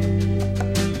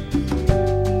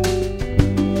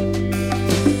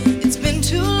 It's been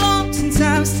too long since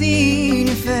I've seen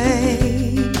your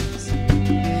face,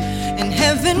 and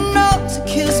heaven knows it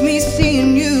kills me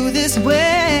seeing you this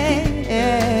way.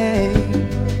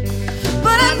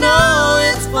 But I know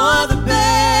it's for the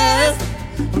best.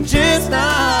 I'm just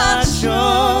not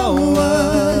sure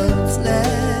what's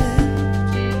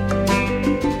left.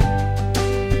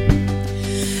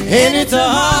 And it's a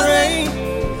hard rain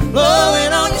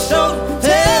blowing on your shoulder,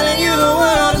 telling you the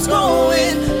world is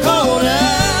going colder.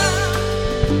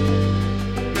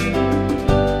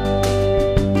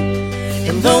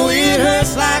 And though it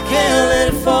hurts like hell, let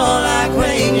it fall like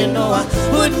rain, you know I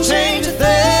wouldn't change a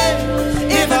thing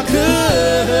if I could.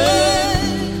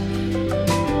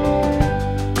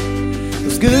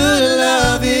 'Cause good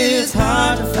love is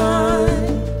hard to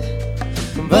find,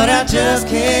 but I just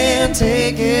can't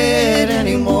take it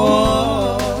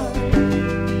anymore.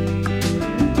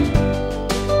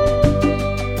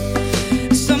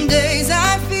 Some days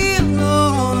I feel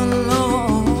all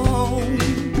alone,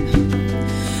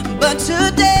 but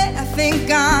today I think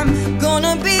I'm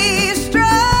gonna be strong.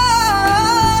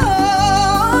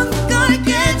 Gonna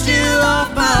get you off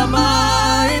my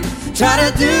mind, try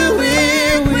to do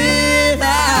it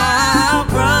without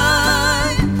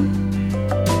crying.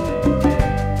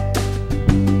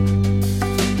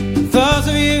 Thoughts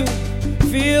of you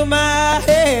fill my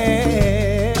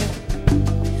head,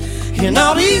 and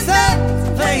all these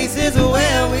places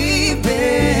where we've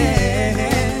been.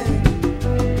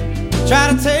 Try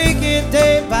to take it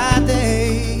day by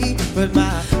day, but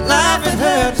my life and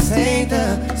her just ain't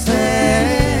the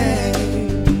same.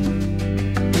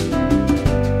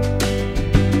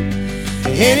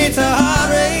 And it's a hard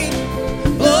rain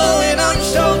blowing on your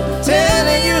shoulder,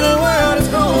 telling you the world is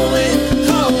going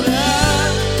colder.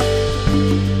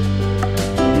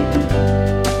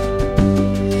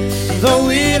 Though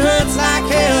it hurts like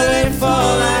hell, let it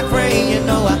fall like rain, you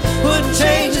know I wouldn't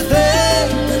change a thing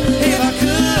if I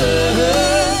could.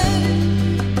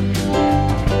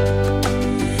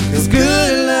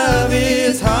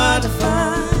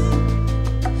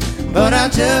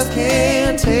 just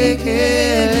can't take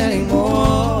it anymore.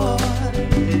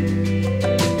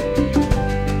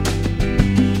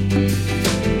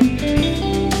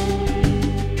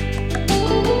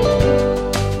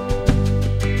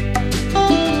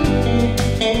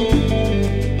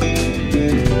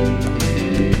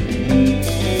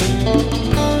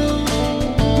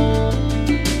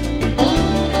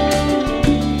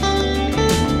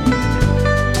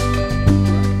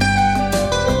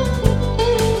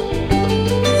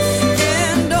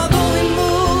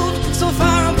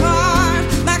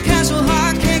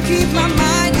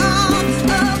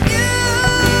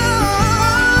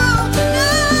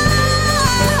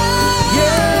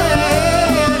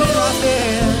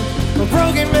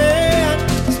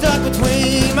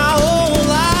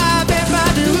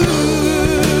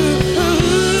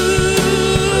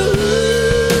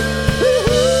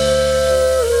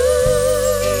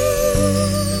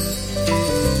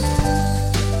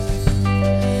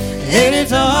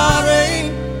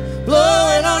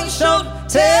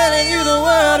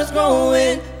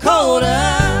 Growing colder.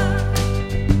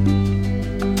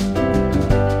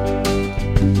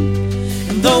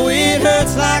 And though it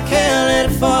hurts like hell and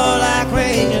it fall like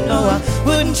rain, you know I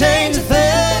wouldn't change a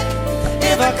thing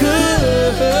if I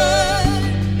could.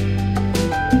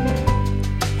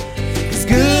 'Cause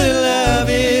good love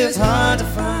is hard to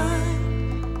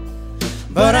find,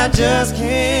 but I just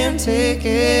can't take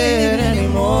it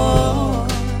anymore.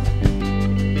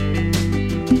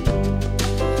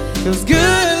 'Cause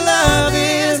good love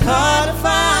is hard to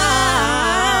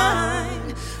find,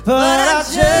 but I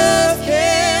just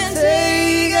can't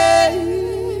take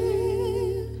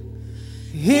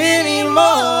it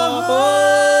anymore.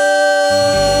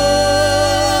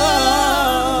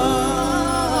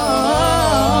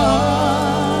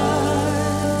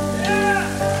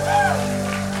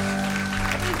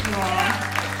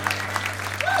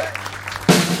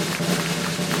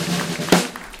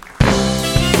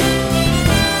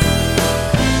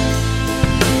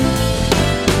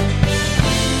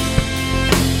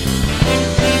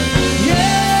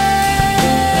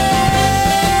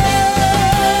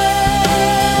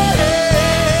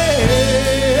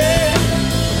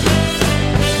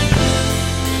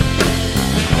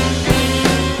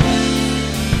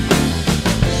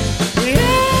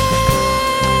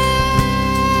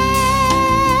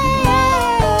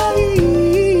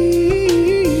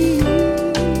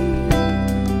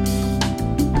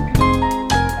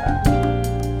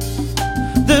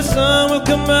 The sun will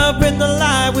come up and the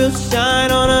light will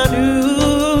shine on a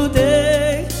new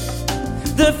day.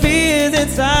 The fears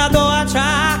inside, though I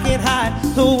try, can't hide.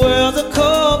 The world's a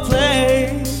cold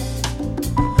place.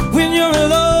 When you're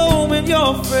alone, when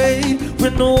you're afraid,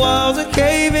 when the walls are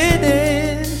caving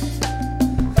in,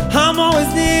 I'm always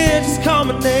near, just call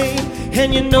my name,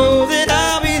 and you know that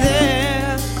I'll be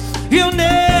there. You'll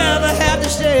never have to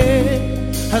shed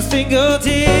a single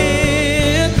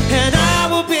tear, and I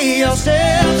will be your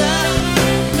shelter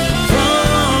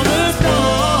from the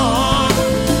storm,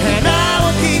 and I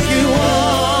will keep you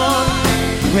warm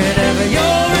whenever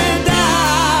you're in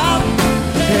doubt,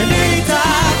 in any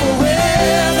type of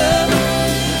weather.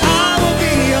 I will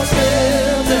be your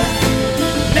shelter,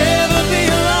 never be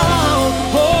alone.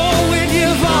 Oh, when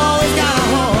you've always got a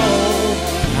home,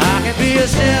 I can be a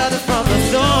shelter from the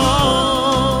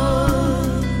storm.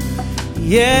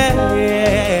 Yeah,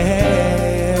 yeah.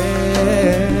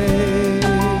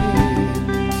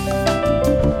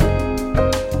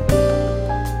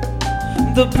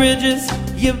 The bridges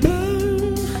you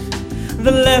burn,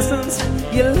 the lessons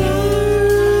you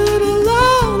learn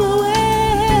along the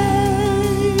way,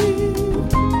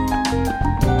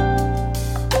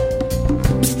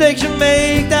 mistakes you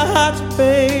make, the heart you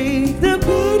break, the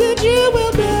burden you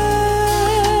will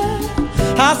bear.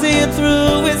 I'll see it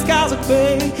through when skies are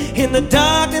gray, in the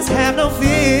darkness have no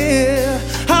fear.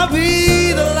 I'll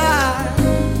be the light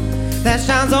that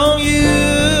shines on you,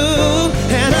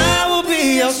 and I will be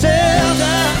your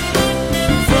shelter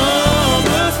from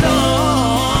the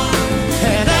storm,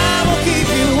 and I will keep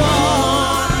you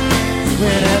warm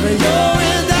whenever you're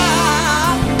in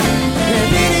doubt, in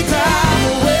any type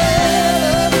of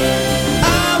weather.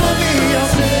 I will be your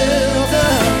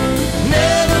shelter,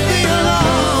 never be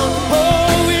alone.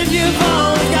 Oh, when you've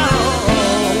always got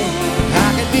home, I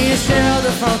can be a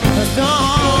shelter from the storm.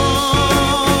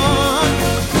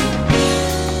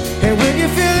 And when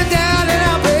you're feeling down and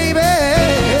out, baby,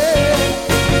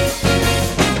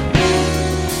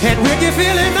 and when you're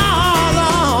feeling all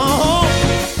alone,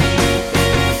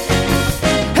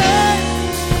 hey,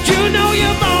 you know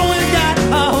you've always got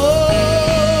a home.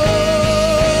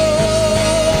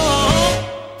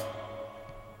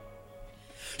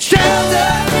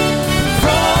 Shelter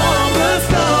from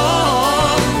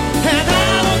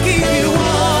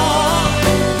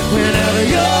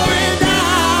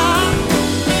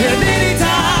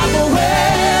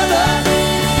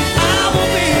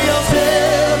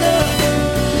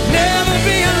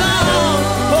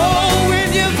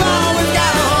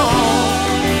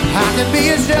can be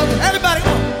a shelter. Everybody,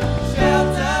 come on.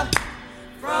 Shelter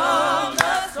from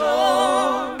the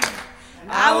storm.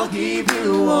 I will keep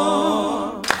you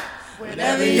warm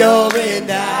whenever you're in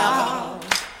doubt.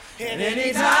 In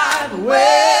any type of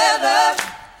weather,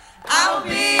 I will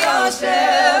be your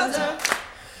shelter.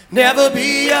 Never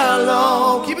be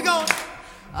alone. Keep it going.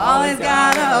 Always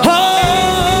got a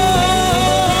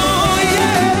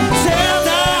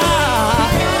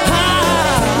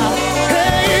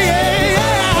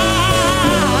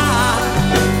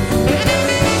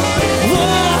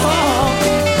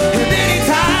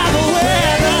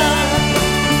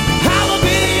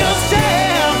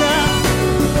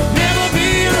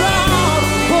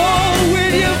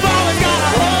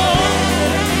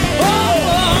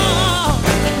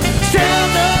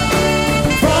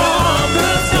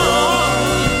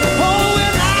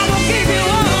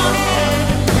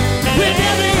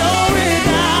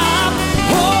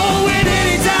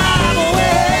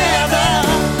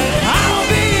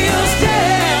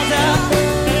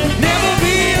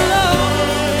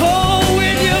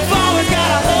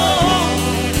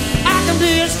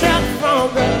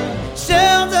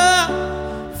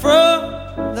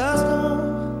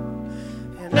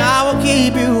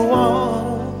keep you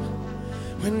warm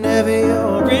whenever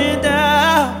you're in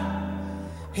doubt.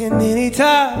 In any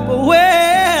type of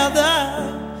weather,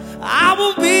 I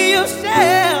will be your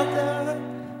shelter.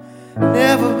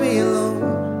 Never be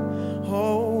alone.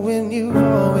 Oh, when you've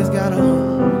always got a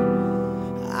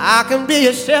home, I can be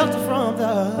a shelter from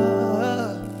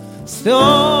the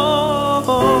storm.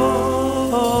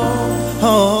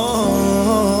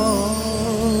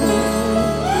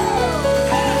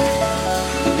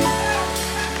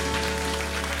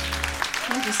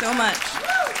 Thank you so much.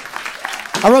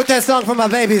 I wrote that song for my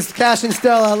babies, Cash and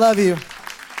Stella. I love you.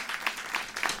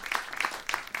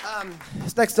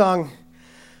 This next song,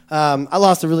 I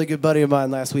lost a really good buddy of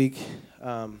mine last week.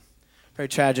 Very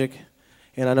tragic.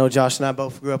 And I know Josh and I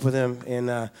both grew up with him.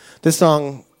 And this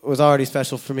song was already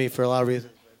special for me for a lot of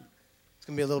reasons. It's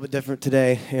going to be a little bit different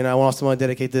today. And I also want to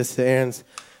dedicate this to Aaron's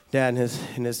dad and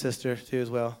his sister, too, as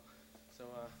well. So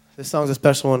this song's a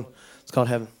special one. It's called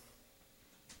Heaven.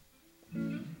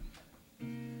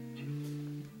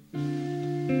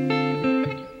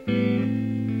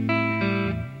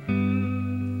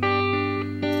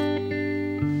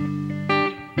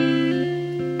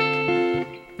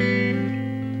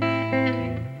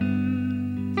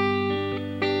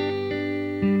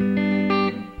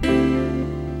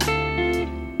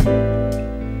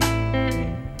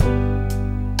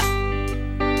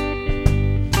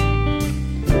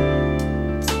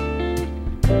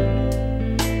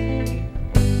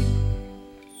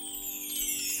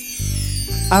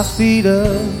 I see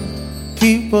the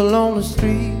people on the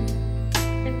street,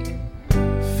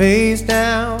 face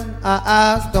down, our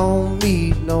eyes don't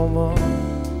meet no more.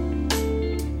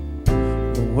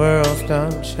 The world's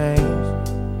done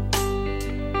changed.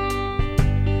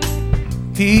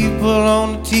 People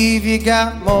on the TV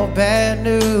got more bad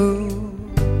news.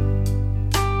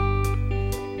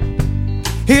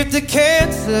 If the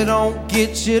cancer don't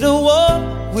get you, the war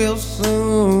will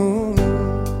soon.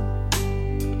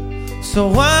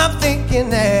 So I'm thinking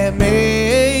that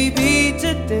maybe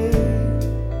today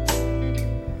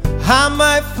I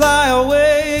might fly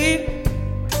away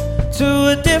to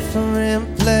a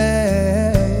different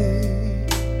place.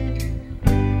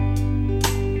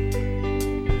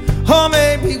 Or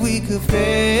maybe we could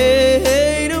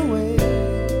fade away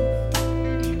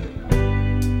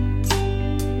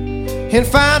and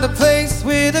find a place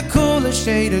with a cooler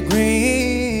shade of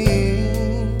green.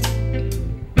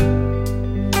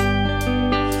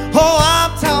 Oh,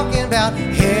 I'm talking about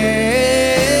heaven.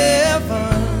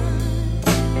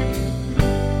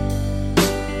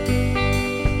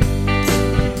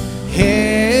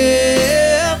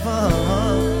 Heaven.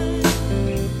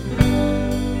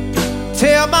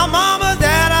 Tell my mama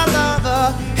that I love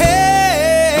her.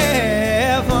 Heaven.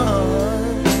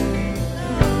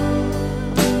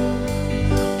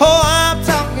 Oh, I'm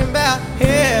talking about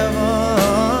heaven.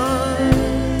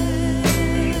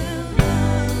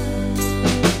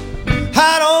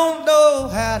 I don't know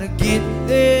how to get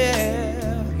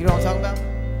there. You know what I'm talking about?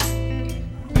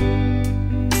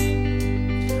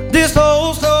 This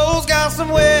old soul's got some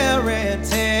wear and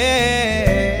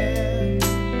tear.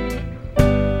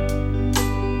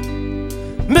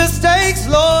 Mistakes,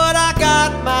 Lord, I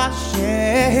got my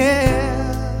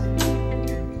share.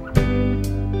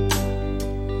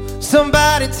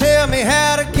 Somebody tell me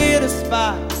how to get a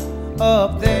spot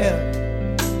up there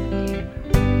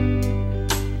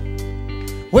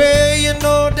where you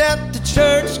know that the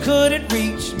church couldn't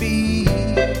reach me.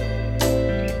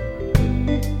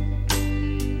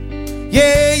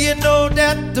 you know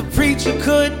that the preacher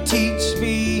could teach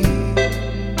me?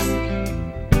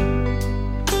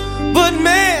 But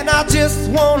man, I just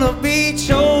wanna be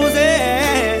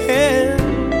chosen.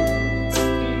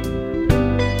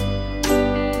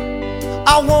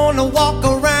 I wanna walk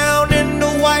around in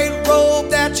the white robe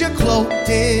that you're cloaked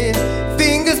in,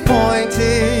 fingers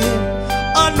pointed,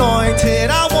 anointed.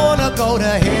 I wanna go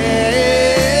to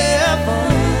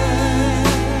heaven.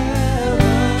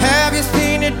 Have you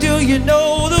seen it? Do you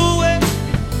know the way?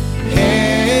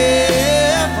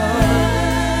 Heaven.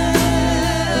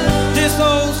 This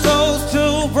old soul's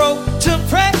too broke to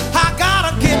pray. I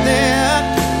gotta get there.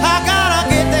 I gotta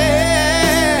get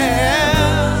there.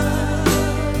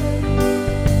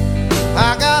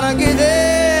 I gotta get there.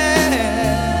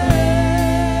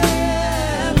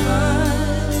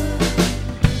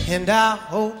 And I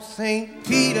hope St.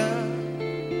 Peter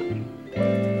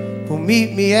will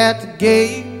meet me at the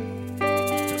gate.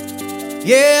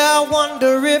 Yeah, I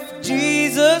wonder if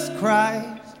Jesus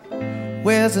Christ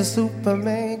wears a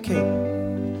Superman cape.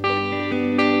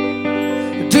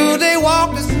 Do they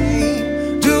walk the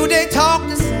same? Do they talk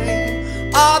the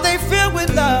same? Are they filled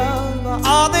with love or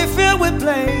are they filled with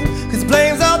blame? Cause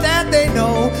blame's all that they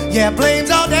know. Yeah, blame's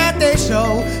all that they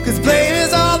show. Cause blame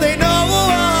is all they know.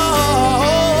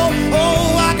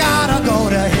 Oh, I gotta go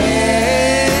to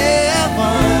heaven.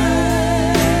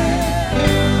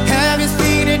 Have you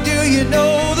seen it? Do you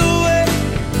know the way?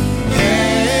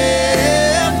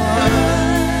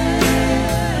 Heaven.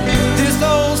 This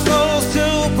old soul's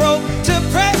too broke to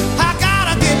pray. I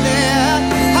gotta get there.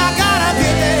 I gotta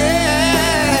get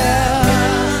there.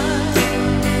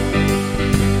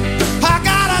 I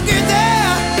gotta get there.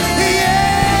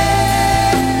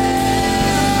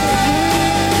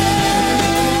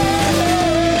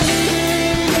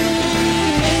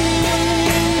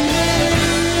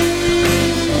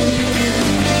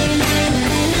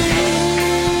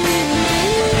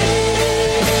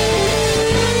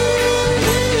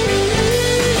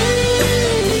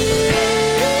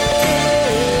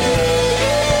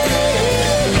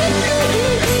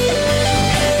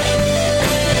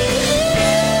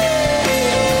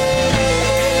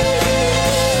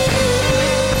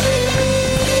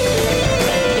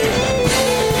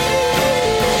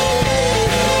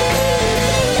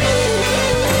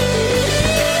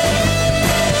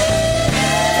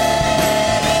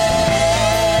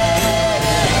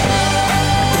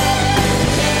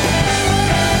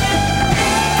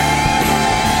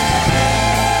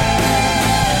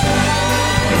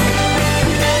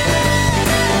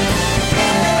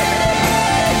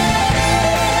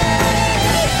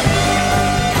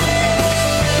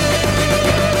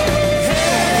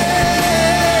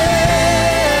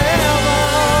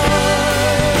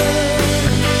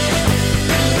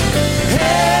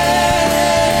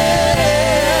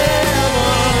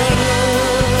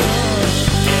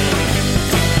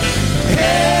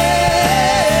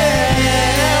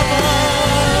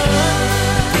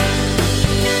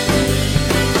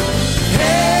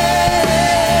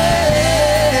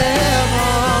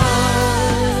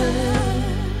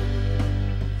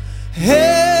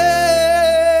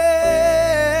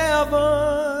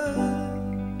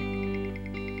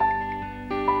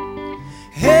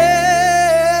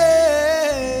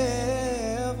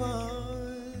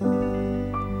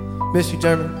 Miss you,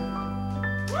 German.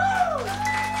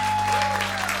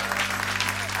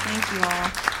 Thank you all.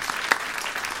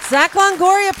 Zach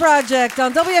Longoria Project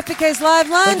on WFPK's Live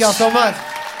Lunch. Thank y'all so much.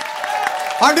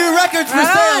 Our new record's for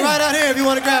Right sale on. right out here if you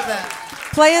want to grab that.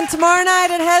 Playing tomorrow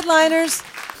night at Headliners.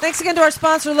 Thanks again to our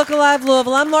sponsor, Look Alive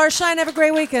Louisville. I'm Laura Shine. Have a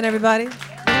great weekend, everybody.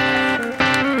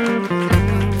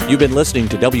 You've been listening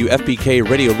to WFPK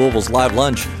Radio Louisville's Live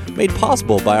Lunch, made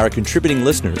possible by our contributing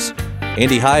listeners.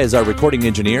 Andy High is our recording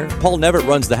engineer. Paul Nevitt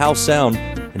runs the house sound.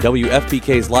 And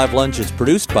WFPK's Live Lunch is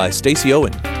produced by Stacey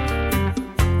Owen.